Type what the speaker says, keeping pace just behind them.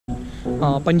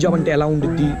పంజాబ్ అంటే ఎలా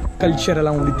ఉండిద్ది, కల్చర్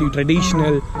ఎలా ఉండిద్ది,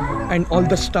 traditional and all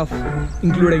the stuff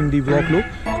include అయింది ఈ వ్లాగ్లో.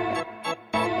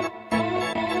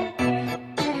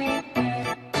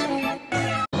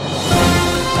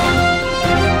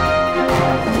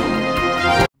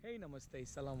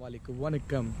 Assalamu alaikum,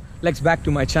 vanakkam. Let's back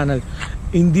to my channel.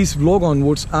 In this vlog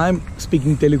onwards, I'm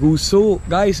speaking Telugu. So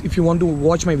guys, if you want to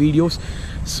watch my videos,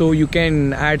 so you can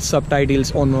add subtitles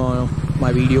on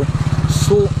my video.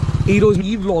 So ee roju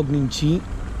ee vlog nunchi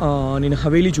nenu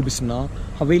Haveli chupistuna.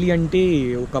 Haveli ante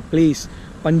oka place,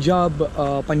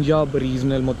 Punjab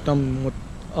regional mottam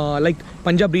like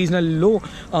Punjab regional lo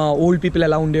old people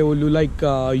ela unde vollu like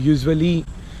usually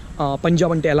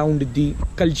Punjab అంటే ఎలా ఉండిద్ది,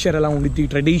 culture ఎలా ఉండిద్ది,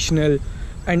 traditional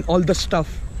and all the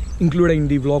stuff include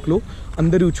అయింది ఈ వ్లాగ్లో.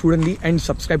 అందరూ చూడండి అండ్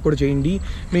సబ్స్క్రైబ్ కూడా చేయండి.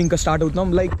 మేము ఇంకా స్టార్ట్ అవుతున్నాం.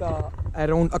 లైక్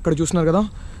అరౌండ్ అక్కడ చూస్తున్నారు కదా,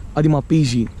 అది మా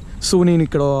పీజీ. సో నేను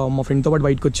ఇక్కడ మా ఫ్రెండ్తో పాటు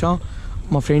బయటకు వచ్చా.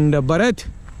 మా ఫ్రెండ్ భరత్,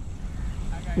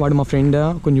 వాడు మా ఫ్రెండ్,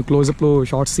 కొంచెం క్లోజప్లో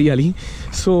షార్ట్స్ తీయాలి.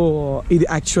 సో ఇది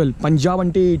యాక్చువల్ పంజాబ్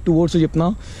అంటే 2 words చెప్తున్నా.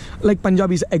 Like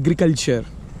Punjab is agriculture,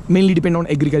 mainly depend on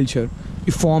agriculture.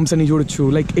 ఈ ఫార్మ్స్ అని చూడొచ్చు,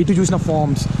 లైక్ ఎటు చూసిన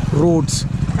forms, roads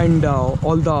and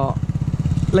all the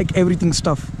like everything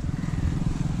stuff.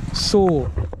 So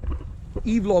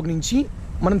ఈ వ్లాగ్ నుంచి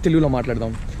మనం తెలుగులో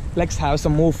మాట్లాడదాం. Let's have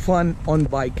some more fun on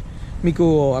bike. మీకు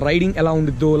రైడింగ్ ఎలా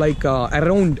ఉండిద్దో, లైక్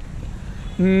అరౌండ్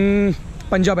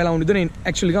పంజాబ్ ఎలా ఉండిద్దో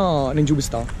నేను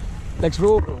చూపిస్తాను. Let's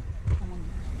bro.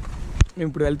 మేము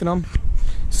ఇప్పుడు వెళ్తున్నాం.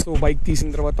 సో బైక్ తీసిన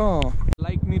తర్వాత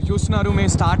లైక్ మీరు చూస్తున్నారు,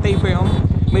 మేము స్టార్ట్ అయిపోయాం.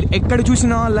 మీరు ఎక్కడ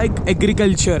చూసినా లైక్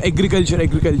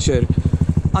అగ్రికల్చర్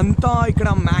అంతా. ఇక్కడ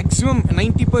మ్యాక్సిమం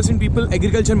 90% పీపుల్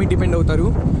అగ్రికల్చర్ మీద డిపెండ్ అవుతారు.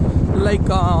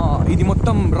 లైక్ ఇది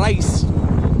మొత్తం రైస్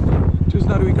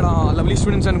చూస్తున్నారు. ఇక్కడ లవ్లీ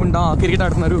స్టూడెంట్స్ అనుకుంటా క్రికెట్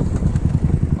ఆడుతున్నారు.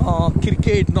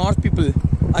 Cricket north people,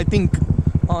 I think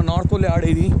north వాళ్ళే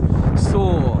ఆడేది. సో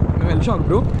మేము వెళ్ళాం.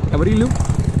 బ్రో ఎవరి ఇల్లు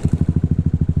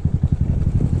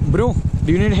bro?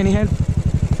 Do you need any help?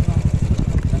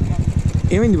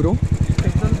 ఏమైంది bro?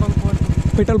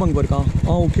 Petrol bunk వరకా?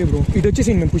 Okay bro, ఇటు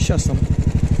వచ్చేసి మేము పుష్ చేస్తాం.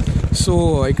 సో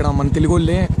ఇక్కడ మన తెలుగు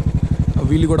వాళ్ళే,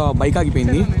 వీళ్ళు కూడా బైక్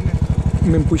ఆగిపోయింది,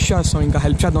 మేము పుష్ చేస్తాం, ఇంకా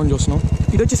హెల్ప్ చేద్దామని చూస్తున్నాం.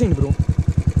 ఇటు వచ్చేసేయండి బ్రో,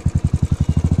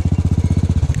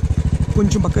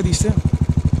 కొంచెం పక్క తీస్తే.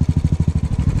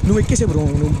 నువ్వు ఎక్కేసే బ్రో,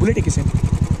 నువ్వు బుల్లెట్ ఎక్కేసే.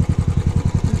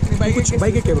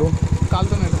 బైక్ ఎక్కే బ్రో,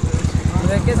 కాలుతో.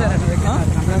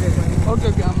 ఓకే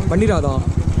ఓకే, బండి రాదా?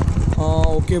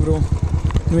 ఓకే బ్రో,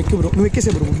 నువ్వు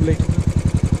ఎక్కేసే బ్రో బుల్లెట్.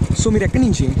 సో మీరు ఎక్కడి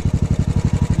నుంచి?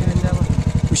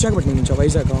 విశాఖపట్నం నుంచా?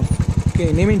 Vizag. Okay,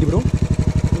 నేమేంటి bro?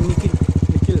 Nikhil.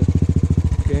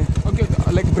 Okay okay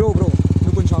like bro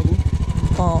నువ్వు కొంచెం ఆగు.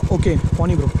 ఓకే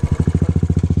పోనీ బ్రో,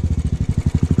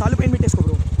 కాలు పైన పెట్టేసుకో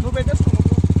బ్రో. నువ్వు పెట్టేసుకో.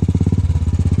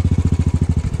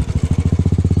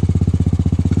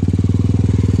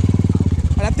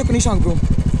 లేకపోతే ఒక నిమిషం బ్రో,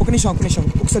 ఒక నిమిషం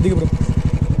ఒకసారి దిగు బ్రో.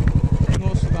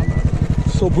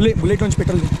 సో బుల్లెట్ నుంచి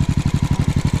పెట్రోల్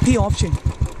తీ, ఆఫ్ చేయి.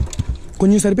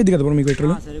 కొంచెం సరిపోద్ది కదా బ్రో మీకు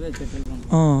పెట్రోల్?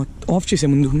 ఆఫ్ చేసే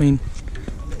ముందు మెయిన్.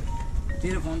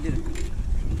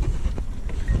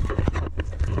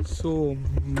 సో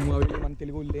మన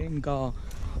తెలుగు వాళ్ళే ఇంకా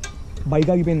బైక్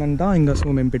ఆగిపోయిందంట ఇంకా. సో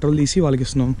మేము పెట్రోల్ తీసి వాళ్ళకి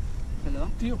ఇస్తున్నాం.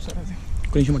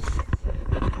 కొంచెం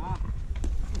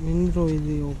బ్రో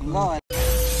ఇది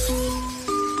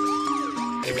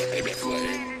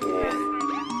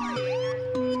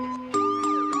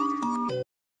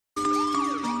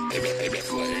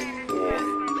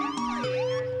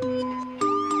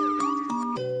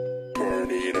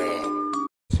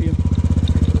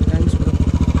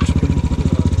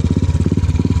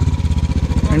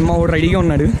అండ్ మా వాడు రెడీగా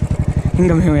ఉన్నాడు,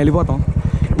 ఇంకా మేము వెళ్ళిపోతాం.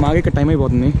 మాకు ఇక్కడ టైం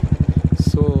అయిపోతుంది.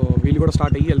 సో వీళ్ళు కూడా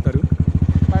స్టార్ట్ అయ్యి వెళ్తారు.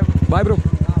 Bye bro.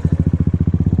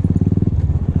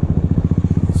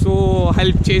 సో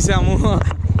హెల్ప్ చేసాము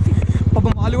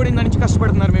పాపం, వాళ్ళు కూడా ఇందా నుంచి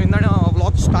కష్టపడుతున్నారు. మేము ఇందాక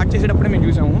వ్లాగ్ స్టార్ట్ చేసేటప్పుడే మేము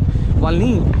చూసాము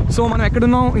వాళ్ళని. సో మనం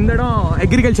ఎక్కడున్నాం? ఇందాక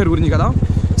అగ్రికల్చర్ గురించి కదా.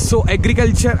 సో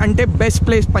అగ్రికల్చర్ అంటే బెస్ట్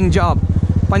ప్లేస్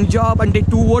పంజాబ్ అంటే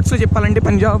 2 words చెప్పాలంటే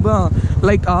పంజాబ్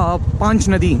लाइक पांच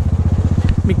नदी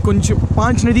में कुछ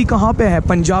पांच नदी कहाँ पे है,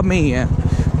 पंजाब में ही है।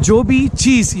 जो भी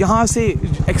चीज़ यहाँ से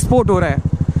एक्सपोर्ट हो रहा है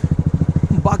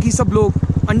बाकी सब लोग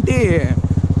अंटे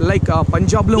लाइक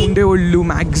पंजाब లో ఉండేవాళ్ళు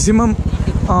మ్యాక్సిమం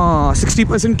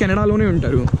 60% కెనడాలోనే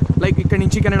ఉంటారు। లైక్ ఇక్కడ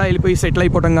నుంచి కెనడా వెళ్ళిపోయి సెటిల్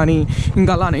అయిపోవటం కానీ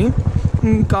ఇంకా అలానే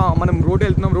ఇంకా మనం రోడ్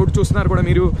వెళ్తున్నాం, రోడ్ చూస్తున్నారు కూడా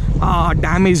మీరు,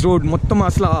 డ్యామేజ్ రోడ్ మొత్తం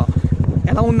అసలు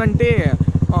ఎలా ఉందంటే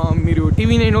మీరు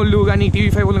TV9 వాళ్ళు కానీ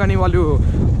TV5 వాళ్ళు కానీ వాళ్ళు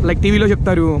లైక్ టీవీలో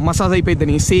చెప్తారు మసాజ్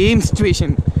అయిపోయిందని, సేమ్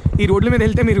సిచ్యువేషన్ ఈ రోడ్ల మీద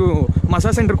వెళ్తే మీరు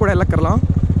మసాజ్ సెంటర్ కూడా వెళ్ళక్కర్లా,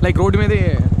 లైక్ రోడ్డు మీదే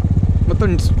మొత్తం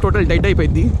టోటల్ డెడ్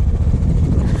అయిపోయింది।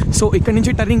 సో ఇక్కడ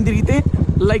నుంచి టర్నింగ్ తిరిగితే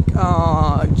like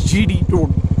GD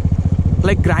road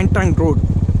like grand trunk road,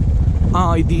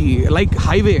 ఇది లైక్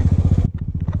హైవే.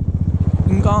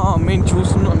 ఇంకా మేము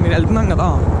చూస్తున్నాం, మీరు వెళ్తున్నాం కదా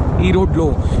ఈ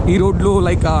రోడ్లో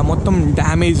లైక్ మొత్తం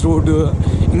డ్యామేజ్ రోడ్.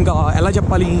 ఇంకా ఎలా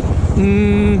చెప్పాలి,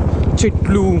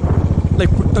 చెట్లు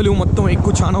లైక్ పుట్టలు మొత్తం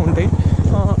ఎక్కువ చాలా ఉంటాయి.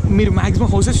 మీరు మ్యాక్సిమం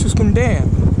హౌసెస్ చూసుకుంటే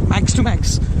మ్యాక్స్ టు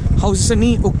మ్యాక్స్ హౌసెస్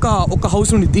అన్నీ ఒక్క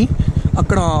హౌస్ ఉండిద్ది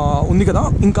అక్కడ ఉంది కదా.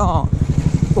 ఇంకా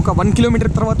ఒక 1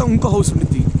 కిలోమీటర్ తర్వాత ఇంకో హౌస్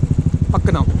ఉండిద్ది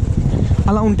పక్కన.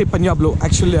 అలా ఉంటాయి పంజాబ్లో.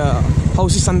 యాక్చువల్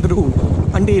హౌసెస్ అందరూ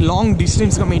అంటే లాంగ్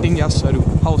డిస్టెన్స్గా మెయింటైన్ చేస్తారు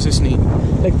హౌసెస్ని.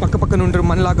 లైక్ పక్కన ఉంటారు,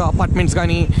 మనలాగా అపార్ట్మెంట్స్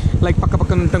కానీ లైక్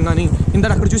పక్కన ఉంటాం. కానీ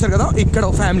ఇందాక అక్కడ చూసారు కదా, ఇక్కడ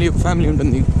ఫ్యామిలీ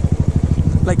ఉంటుంది.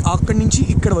 లైక్ అక్కడి నుంచి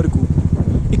ఇక్కడ వరకు,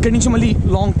 ఇక్కడి నుంచి మళ్ళీ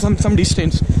లాంగ్ సమ్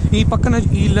డిస్టెన్స్. ఈ పక్కన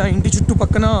వీళ్ళ ఇంటి చుట్టూ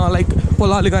పక్కన లైక్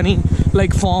పొలాలు కానీ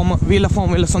లైక్ వీళ్ళ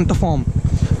సొంత ఫామ్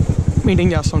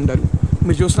మెయింటైన్ చేస్తూ ఉంటారు.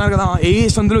 మీరు చూస్తున్నారు కదా, ఏ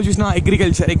సందులో చూసినా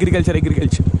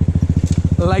agriculture.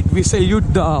 Like we salute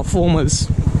the farmers.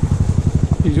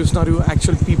 మీరు చూస్తున్నారు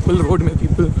యాక్చువల్ పీపుల్, రోడ్ మీద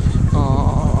పీపుల్,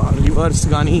 రివర్స్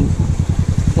కానీ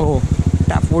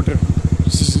ట్యాప్ వాటర్.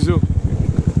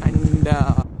 అండ్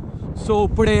సో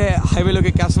ఇప్పుడే హైవేలోకి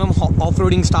ఎక్కేస్తున్నాం. ఆఫ్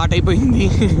రోడింగ్ స్టార్ట్ అయిపోయింది.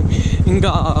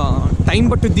 ఇంకా టైం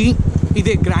పట్టుద్ది.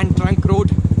 ఇదే grand trunk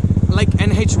road, like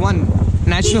NH1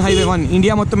 national highway 1,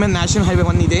 India మొత్తం మీద నేషనల్ హైవే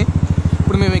 1 ఇదే.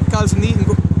 ఇప్పుడు మేము ఎక్కాల్సింది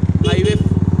ఇంకో హైవే.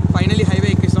 Finally highway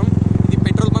ఎక్కేసాం. ఇది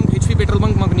petrol bunk, HP petrol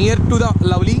bunk, మాకు near to the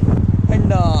lovely.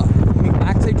 And మీకు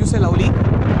బ్యాక్ సైడ్ చూస్తే లవ్లీ.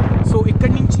 సో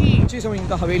ఇక్కడి నుంచి వచ్చేసాం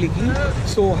ఇంకా హవేలీకి.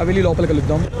 సో హవేలీ లోపల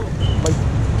కలుద్దాం. By,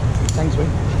 thanks bye.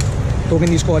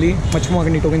 టోకెన్ తీసుకోవాలి,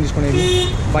 మర్చిపోకండి టోకెన్ తీసుకునేది.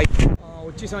 బై.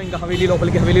 వచ్చేసాం ఇంకా హవేలీ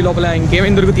లోపలికి. హవేలీ లోపల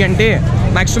ఇంకేమేమి దొరుకుతాయి అంటే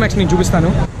మ్యాక్స్ టు మ్యాక్స్ నేను చూపిస్తాను.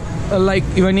 లైక్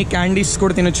ఇవన్నీ క్యాండీస్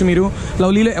కూడా తినొచ్చు మీరు.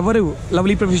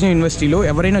 లవ్లీ ప్రొఫెషనల్ యూనివర్సిటీలో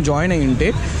ఎవరైనా జాయిన్ అయ్యి ఉంటే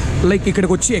లైక్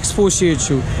ఇక్కడికి వచ్చి ఎక్స్పోజ్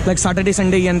చేయొచ్చు. లైక్ సాటర్డే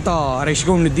సండే ఎంత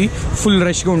రష్గా ఉండిద్ది, ఫుల్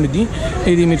రష్గా ఉండిద్ది.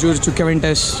 ఇది మీరు చూడొచ్చు,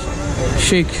 కెవెంటస్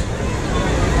షేక్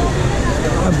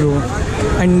బ్రో.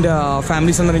 అండ్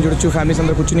ఫ్యామిలీస్ అందరిని చూడొచ్చు. ఫ్యామిలీస్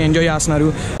అందరూ కూర్చొని ఎంజాయ్ చేస్తున్నారు.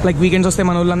 లైక్ వీకెండ్స్ వస్తే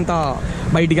మన వాళ్ళంతా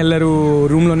బయటికి వెళ్ళరు,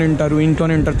 రూమ్లోనే ఉంటారు,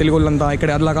 ఇంట్లోనే ఉంటారు తెలుగు వాళ్ళంతా. ఇక్కడ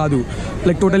అలా కాదు,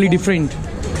 like totally different.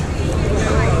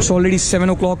 So already 7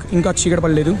 o'clock, ఇంకా చీకటి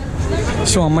పడలేదు.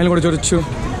 సో అమ్మాయిలు కూడా చూడొచ్చు.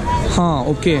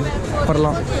 ఓకే,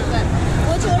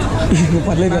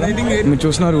 పర్లేదు కదా. మీరు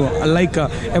చూస్తున్నారు లైక్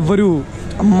ఎవరు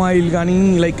అమ్మాయిలు కానీ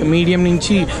లైక్ మీడియం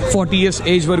నుంచి 40 years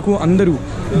ఏజ్ వరకు అందరూ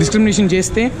డిస్క్రిమినేషన్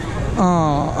చేస్తే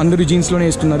అందరూ జీన్స్లోనే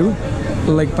వేస్తున్నారు.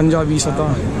 Like Punjabi సతా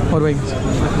why.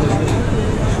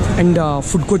 అండ్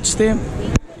ఫుడ్కి వస్తే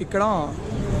ఇక్కడ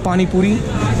పానీపూరి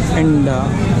అండ్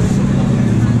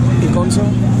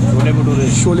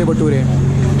షోలే భటూరే.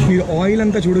 మీరు ఆయిల్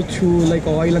అంతా చూడొచ్చు. లైక్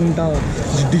ఆయిల్ అంతా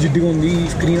జిడ్డుగా ఉంది,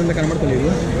 స్క్రీన్ అంతా కనబడతలేదు.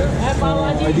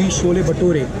 ఇది షోలే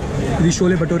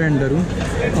భటూరే అంటారు.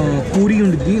 పూరి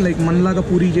ఉండిద్ది, లైక్ మనలాగా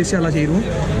పూరి చేసి అలా చేయరు.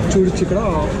 చూడొచ్చు ఇక్కడ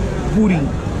పూరి,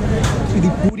 ఇది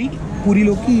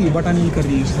పూరిలోకి బఠానీ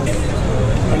కర్రీ ఇస్తారు.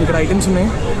 అండ్ ఇక్కడ ఐటమ్స్ ఉన్నాయి.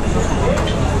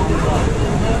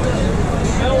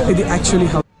 ఇది యాక్చువల్లీ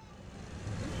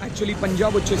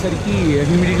పంజాబ్ వచ్చేసరికి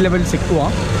హ్యూమిడిటీ లెవెల్స్ ఎక్కువ.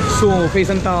 సో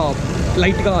ఫేస్ అంతా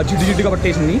లైట్గా జిడ్డుగా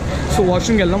పట్టేసింది. సో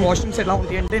వాష్రూమ్కి వెళ్దాం. వాష్రూమ్స్ ఎలా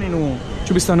ఉంటాయి అంటే నేను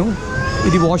చూపిస్తాను.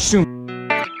 ఇది వాష్రూమ్.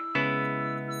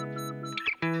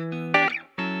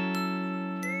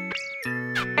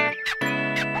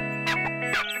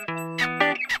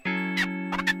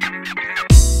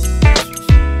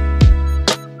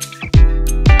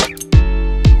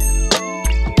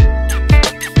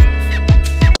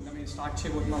 స్టార్ట్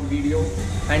చేయబోతున్నాం video.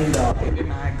 And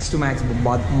max to max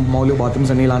మామూలుగా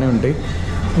బాత్రూమ్స్ అన్నీ ఇలానే ఉంటాయి.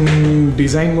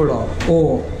 డిజైన్ కూడా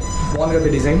బాగుంది కదా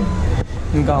డిజైన్.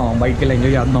 ఇంకా బయటికి వెళ్ళి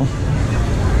ఎంజాయ్ చేద్దాం.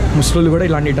 ముస్లింలు కూడా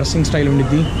ఇలాంటి డ్రెస్సింగ్ స్టైల్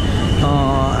ఉండిద్ది.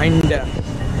 అండ్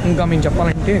ఇంకా మేము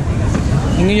చెప్పాలంటే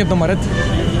ఇంకేం చెప్తాం భరత్,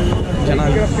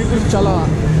 జనాలు చాలా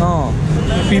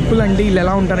పీపుల్ అంటే వీళ్ళు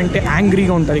ఎలా ఉంటారంటే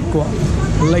యాంగ్రీగా ఉంటారు ఎక్కువ.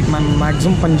 లైక్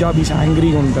మ్యాక్సిమం పంజాబీస్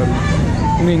యాంగ్రీగా ఉంటారు.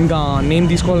 ఇంకా నేను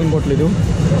తీసుకోవాలనుకోవట్లేదు.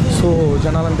 సో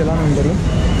జనాలంతా ఎలానే ఉంటారు.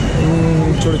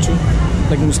 చూడొచ్చు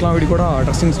లైక్ ముస్లావిడి కూడా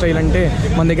డ్రెస్సింగ్ స్టైల్ అంటే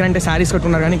మన దగ్గర అంటే శారీస్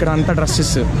కట్టున్నారు, కానీ ఇక్కడ అంతా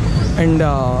dresses. And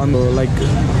like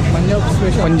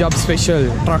Punjab special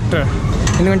tractor,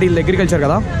 ఎందుకంటే వీళ్ళు అగ్రికల్చర్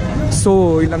కదా. సో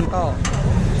వీళ్ళంతా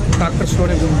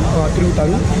ట్రాక్టర్స్లోనే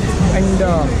తిరుగుతారు. And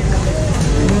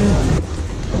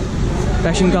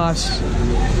ration cars,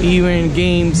 event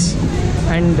games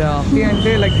and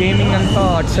అంటే లైక్ గేమింగ్ అంతా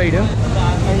అటు సైడ్.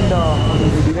 అండ్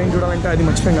డిజైన్ చూడాలంటే అది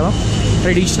మర్చిపోయాం కదా,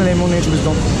 ట్రెడిషనల్ ఏమో నేను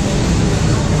చూపిస్తాం.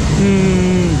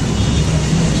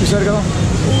 చూసారు కదా,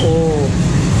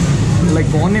 లైక్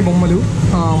బాగున్నాయి బొమ్మలు.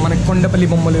 మనకి కొండపల్లి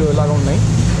బొమ్మలు లాగా ఉన్నాయి.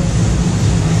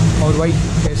 ఆర్ వైట్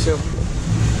ఎస్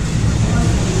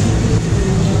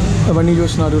అవన్నీ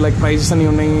చూస్తున్నారు. లైక్ ప్రైజెస్ అన్నీ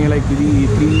ఉన్నాయి. లైక్ ఇది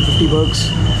 $350.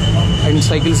 అండ్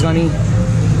సైకిల్స్ కానీ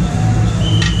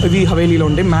ఇవి హవేలీలో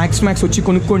ఉంటాయి. మ్యాక్స్ వచ్చి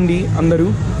కొనుక్కోండి అందరూ.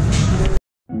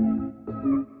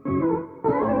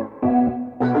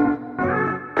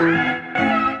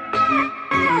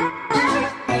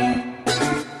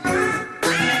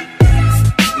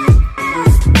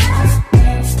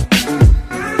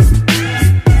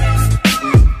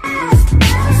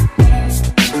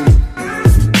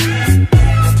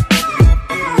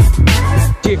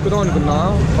 ఎక్కుదాం అనుకున్నా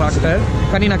ట్రాక్టర్,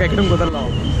 కానీ నాకు ఎక్కడం కుదరలా.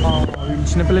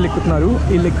 చిన్నపిల్లలు ఎక్కుతున్నారు,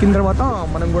 వీళ్ళు ఎక్కిన తర్వాత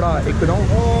మనం కూడా ఎక్కుదాం,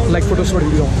 లైక్ ఫొటోస్ కూడా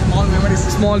దిగుదాం.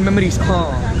 Small memories.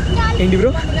 ఏంటి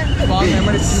బ్రో? Small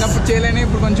memories. చిన్నప్పుడు చేయలేని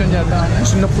ఇప్పుడు కొంచెం చేద్దాం.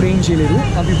 చిన్నప్పుడు ఏం చేయలేదు,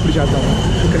 అవి ఇప్పుడు చేద్దాం.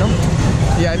 ఓకేనా?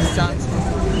 అది ఛాన్స్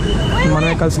మనం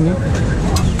ఎక్కాల్సింది.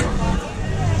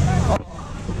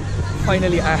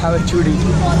 Finally I have achieved it.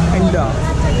 And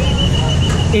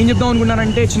ఏం చెప్దాం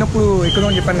అనుకున్నానంటే, చిన్నప్పుడు ఎక్కుదాం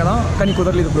అని చెప్పాను కదా, కానీ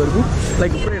కుదరలేదు ఇప్పుడు వరకు.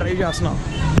 లైక్ ఇప్పుడే డ్రైవ్ చేస్తున్నా.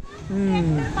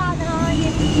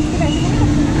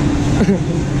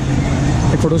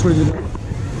 ఫొటోస్ కూడా దిగుతాం.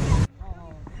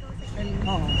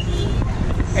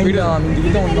 అండ్ మేము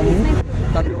దిగుతూ ఉన్నాము.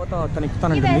 దాని తర్వాత తను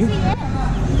ఎక్కుతానంటుంది.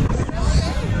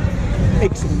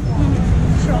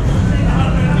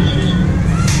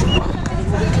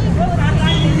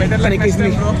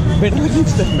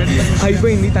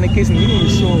 అయిపోయింది, తను ఎక్కేసింది.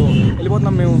 సో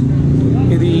వెళ్ళిపోతున్నాం మేము.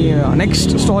 ఇది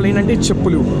నెక్స్ట్ స్టాల్ ఏంటంటే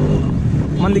చెప్పులు.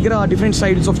 మన దగ్గర డిఫరెంట్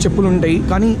స్టైల్స్ ఆఫ్ చెప్పులు ఉంటాయి,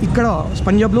 కానీ ఇక్కడ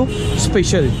పంజాబ్లో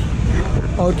స్పెషల్.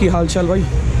 और की हाल चाल भाई?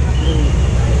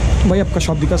 भाई आपका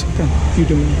शॉप दिखा सकते हैं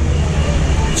यूट्यूब में?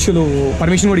 చలో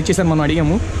పర్మిషన్ కూడా ఇచ్చేసాను, మనం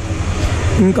అడిగాము.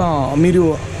 ఇంకా మీరు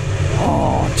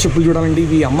చెప్పులు చూడాలంటే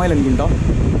ఇవి అమ్మాయిలు అనుకుంటా.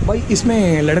 भाई इसमें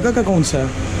लड़का का कौन सा है?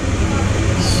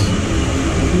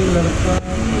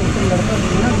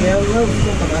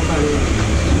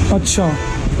 अच्छा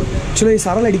चलो ये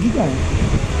सारा लड़की का है.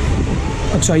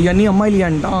 అచ్చా ఇవన్నీ అమ్మాయిలు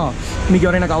అంట. మీకు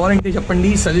ఎవరైనా కావాలంటే చెప్పండి,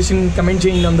 సజెషన్ కమెంట్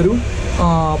చేయండి అందరూ.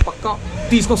 పక్కా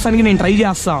తీసుకొస్తానికి నేను ట్రై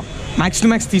చేస్తాను, మ్యాక్స్ టు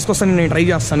మ్యాక్స్ తీసుకొస్తానికి నేను ట్రై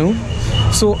చేస్తాను.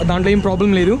 సో దాంట్లో ఏం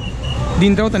ప్రాబ్లం లేదు.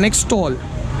 దీని తర్వాత నెక్స్ట్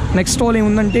స్టాల్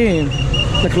ఏముందంటే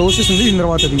ఇట్లా క్లోజ్ చేసింది. దీని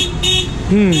తర్వాత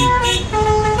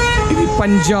ఇది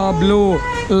పంజాబ్లో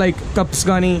లైక్ కప్స్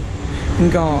కానీ,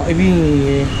 ఇంకా ఇవి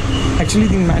యాక్చువల్లీ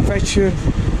దీని మ్యానుఫ్యాక్చర్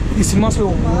ఈ సినిమాస్లో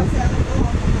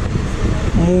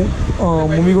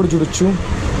మూవీ కూడా చూడొచ్చు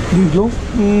దీంట్లో.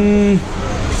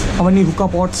 అవన్నీ హుక్కా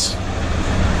పాట్స్,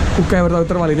 హుక్కా ఎవరు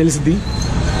తాగుతారో వాళ్ళకి తెలిసింది.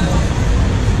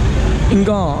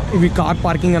 ఇంకా ఇవి కార్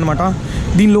పార్కింగ్ అనమాట.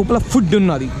 దీని లోపల ఫుడ్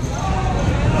ఉన్నది,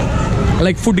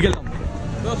 లైక్ ఫుడ్కి వెళ్దాం.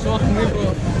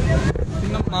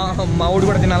 మా వాడు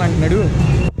కూడా తినాలంటున్నాడు,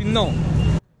 తిందాం.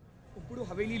 ఇప్పుడు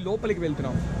హవేలీ లోపలికి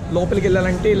వెళ్తున్నాం. లోపలికి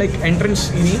వెళ్ళాలంటే లైక్ ఎంట్రన్స్,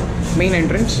 ఇది మెయిన్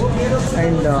ఎంట్రన్స్.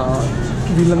 అండ్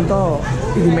వీళ్ళంతా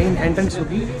ఇది మెయిన్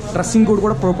ఎంట్రన్స్లోకి. డ్రెస్సింగ్ కోడ్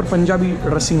కూడా ప్రాపర్ పంజాబీ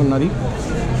డ్రెస్సింగ్ ఉన్నది.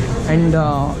 అండ్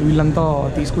వీళ్ళంతా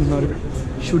తీసుకుంటున్నారు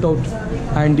shootout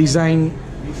and design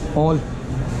all.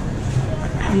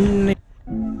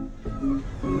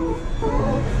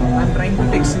 I'm trying to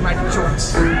take cinematic shots.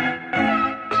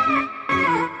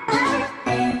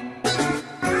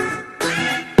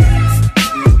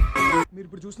 మీరు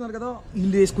ఇప్పుడు చూస్తున్నారు కదా,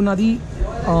 వీళ్ళు వేసుకున్నది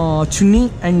చున్నీ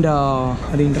అండ్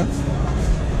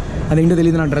అదేంటో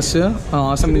తెలియదు నా డ్రెస్.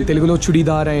 అసలు తెలుగులో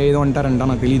చుడీదార్ ఏదో అంటారంట,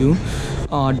 నాకు తెలీదు.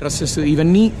 డ్రెస్సెస్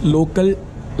ఇవన్నీ local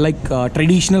like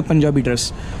traditional Punjabi dress.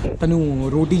 తను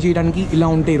రోటీ చేయడానికి ఇలా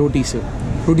ఉంటాయి,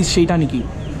 రోటీస్ చేయడానికి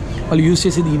వాళ్ళు యూజ్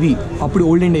చేసేది ఇవి. అప్పుడు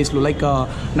ఓల్డెన్ డేస్లో లైక్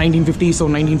 1950s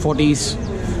 1940s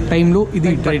టైంలో ఇది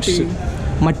డ్రెస్.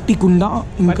 మట్టి కుండ,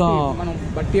 ఇంకా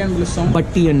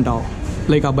బట్టి అంట,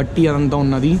 లైక్ ఆ బట్టి అదంతా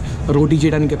ఉన్నది. రోటీ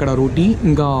చేయడానికి అక్కడ రోటీ,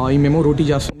 ఇంకా ఈమెమో రోటీ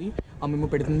చేస్తుంది, ఆమెమో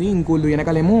పెడుతుంది, ఇంకోళ్ళు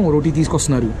వెనకాలేమో రోటీ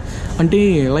తీసుకొస్తున్నారు. అంటే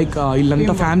లైక్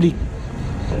వీళ్ళంతా ఫ్యామిలీ,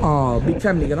 బిగ్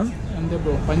ఫ్యామిలీ కదా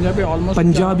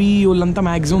పంజాబీ వాళ్ళంతా.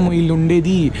 మ్యాక్సిమం వీళ్ళు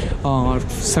ఉండేది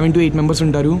 7 to 8 మెంబర్స్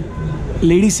ఉంటారు,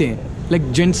 లేడీసే. లైక్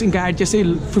జెంట్స్ ఇంకా యాడ్ చేస్తే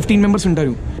 15 మెంబర్స్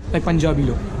ఉంటారు లైక్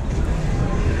పంజాబీలో.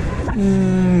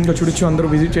 ఇంకా చూడొచ్చు, అందరూ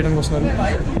విజిట్ చేయడానికి వస్తున్నారు.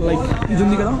 లైక్ ఇది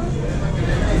ఉంది కదా,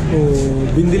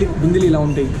 బిందెలు ఇలా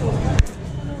ఉంటాయి,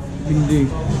 బిందె.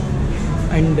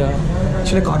 అండ్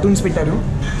చిన్న కార్టూన్స్ పెట్టారు,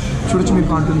 చూడొచ్చు మీరు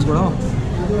కార్టూన్స్ కూడా.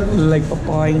 లైక్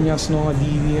పప్పా ఏం చేస్తున్నావు అది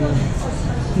ఇది అని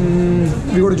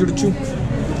ఇవి కూడా చూడొచ్చు.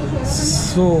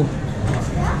 సో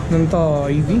ఇదంతా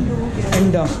ఇది.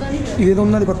 అండ్ ఇదేదో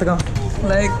ఉన్నది కొత్తగా,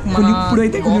 లైక్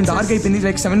ఇప్పుడైతే కొంచెం డార్క్ అయిపోయింది.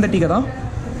 లైక్ 7:30 కదా.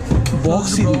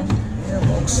 బాక్స్ ఇది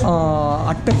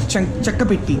చెక్క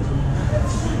పెట్టి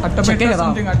కదా,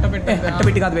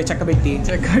 అట్టపెట్టి కాదు,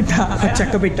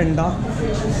 చెక్క పెట్టంట.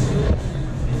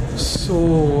 సో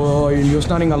వీళ్ళు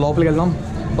చూస్తున్నారు. ఇంకా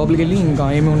లోపలికి వెళ్ళి ఇంకా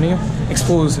ఏమేమి ఉన్నాయో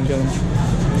ఎక్స్పోజ్ చేద్దాం.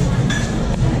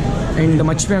 అండ్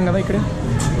మర్చిపోయాం కదా ఇక్కడ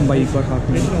బైక్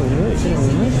కాకుండా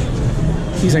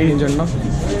ఈ సైడ్ నుంచి అంట.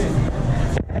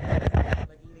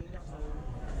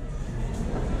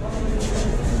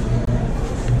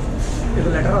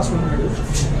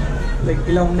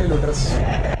 ఇలా ఉండేది డ్రెస్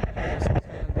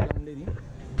ఉండేది.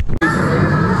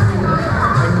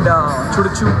 అండ్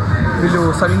చూడొచ్చు వీళ్ళు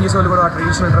సర్వింగ్ చేసే వాళ్ళు కూడా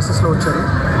ట్రెడిషనల్ డ్రెస్సెస్లో వచ్చారు.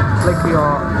 లైక్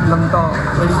వీళ్ళంతా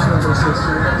ట్రెడిషనల్ డ్రెస్సెస్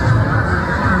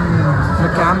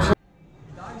క్యాంప్.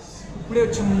 ఇప్పుడే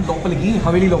వచ్చాము లోపలికి,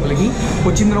 హవేలీ లోపలికి.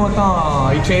 వచ్చిన తర్వాత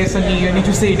ఈ చైర్స్ అన్ని ఇవన్నీ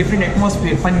చూస్తే different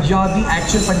atmosphere, Punjabi,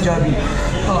 actual Punjabi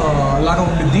లాగా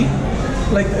ఉంటుంది.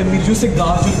 లైక్ మీరు చూస్తే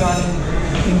గాజులు కానీ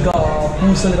ఇంకా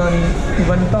పూసలు కానీ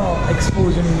ఇవంతా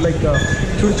ఎక్స్పోజన్. లైక్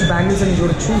చూడొచ్చు బ్యాంగిల్స్ అని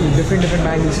చూడొచ్చు, డిఫరెంట్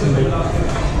బ్యాంగిల్స్ ఉంటాయి.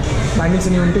 బ్యాంగిల్స్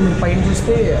అనేవి ఉంటే మీరు పైన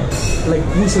చూస్తే లైక్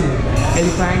పూసలు,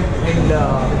 ఎలిఫెంట్ అండ్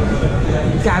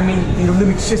క్యామిల్ ఈ రెండు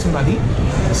మిక్స్ చేసి ఉన్నది.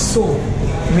 సో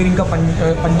మీరు ఇంకా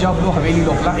పంజాబ్లో హవేలీ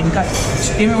లోపల ఇంకా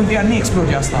ఏమేమి ఉంటాయి అన్నీ ఎక్స్ప్లోర్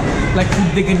చేస్తారు. లైక్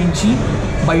ఫుడ్ దగ్గర నుంచి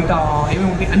బయట ఏమేమి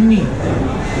ఉంటాయి అన్నీ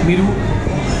మీరు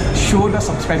షోర్గా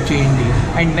సబ్స్క్రైబ్ చేయండి.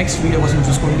 అండ్ నెక్స్ట్ వీడియో కోసం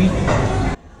చూసుకోండి.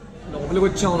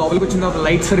 లోపలికి వచ్చిన తర్వాత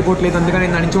లైట్ సరిపోవట్లేదు, అందుకని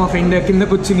దాని నుంచి మా ఫ్రెండ్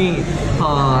కిందకు వచ్చి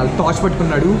టార్చ్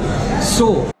పట్టుకున్నాడు. సో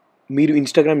మీరు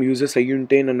ఇన్స్టాగ్రామ్ యూజర్స్ అయ్యి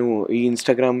ఉంటే నన్ను ఈ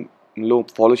ఇన్స్టాగ్రామ్లో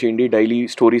ఫాలో చేయండి, డైలీ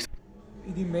స్టోరీస్.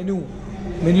 ఇది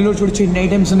మెనూలో చూడొచ్చు ఎన్ని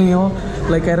ఐటమ్స్ ఉన్నాయో.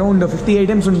 లైక్ అరౌండ్ 50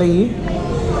 ఐటమ్స్ ఉంటాయి.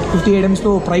 50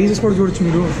 ఐటమ్స్లో ప్రైజెస్ కూడా చూడొచ్చు.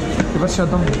 మీరు రివర్స్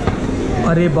చేద్దాం.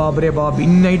 అరే బాబ్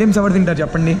ఇన్ని ఐటమ్స్ ఎవరు తింటారు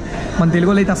చెప్పండి? మన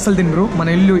తెలుగులో అయితే అస్సలు తినరు. మన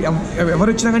ఇల్లు ఎవరు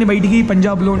వచ్చినా కానీ బయటికి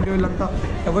పంజాబ్లో ఉండే వాళ్ళంతా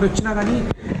ఎవరు వచ్చినా కానీ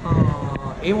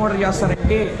ఏం ఆర్డర్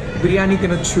చేస్తారంటే బిర్యానీ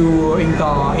తినొచ్చు,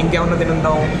 ఇంకేమన్నా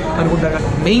తినందాం అనుకుంటారు.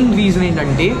 మెయిన్ రీజన్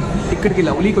ఏంటంటే ఇక్కడికి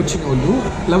లవ్లీకి వచ్చిన వాళ్ళు,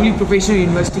 లవ్లీ ప్రొఫెషనల్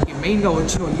యూనివర్సిటీకి మెయిన్గా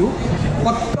వచ్చిన వాళ్ళు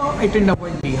పక్కా అటెండ్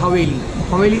అవ్వండి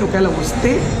హవేలీ. ఒకవేళ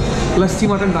వస్తే లస్సీ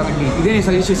మాత్రం తాగండి. ఇదే నేను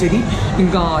సజెస్ట్ చేసేది.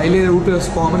 ఇంకా వెళ్ళే రూట్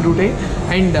కామన్ రూటే.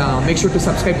 And make sure to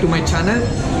subscribe to my channel.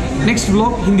 Next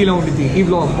vlog హిందీలో ఉంటుంది. ఈ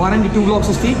వ్లాగ్ వారానికి 2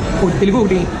 వ్లాగ్స్ వస్తాయి, ఒకటి తెలుగు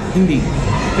ఒకటి Hindi.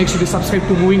 Make sure to subscribe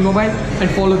to moving mobile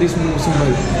and follow this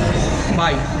symbol.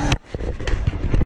 Bye.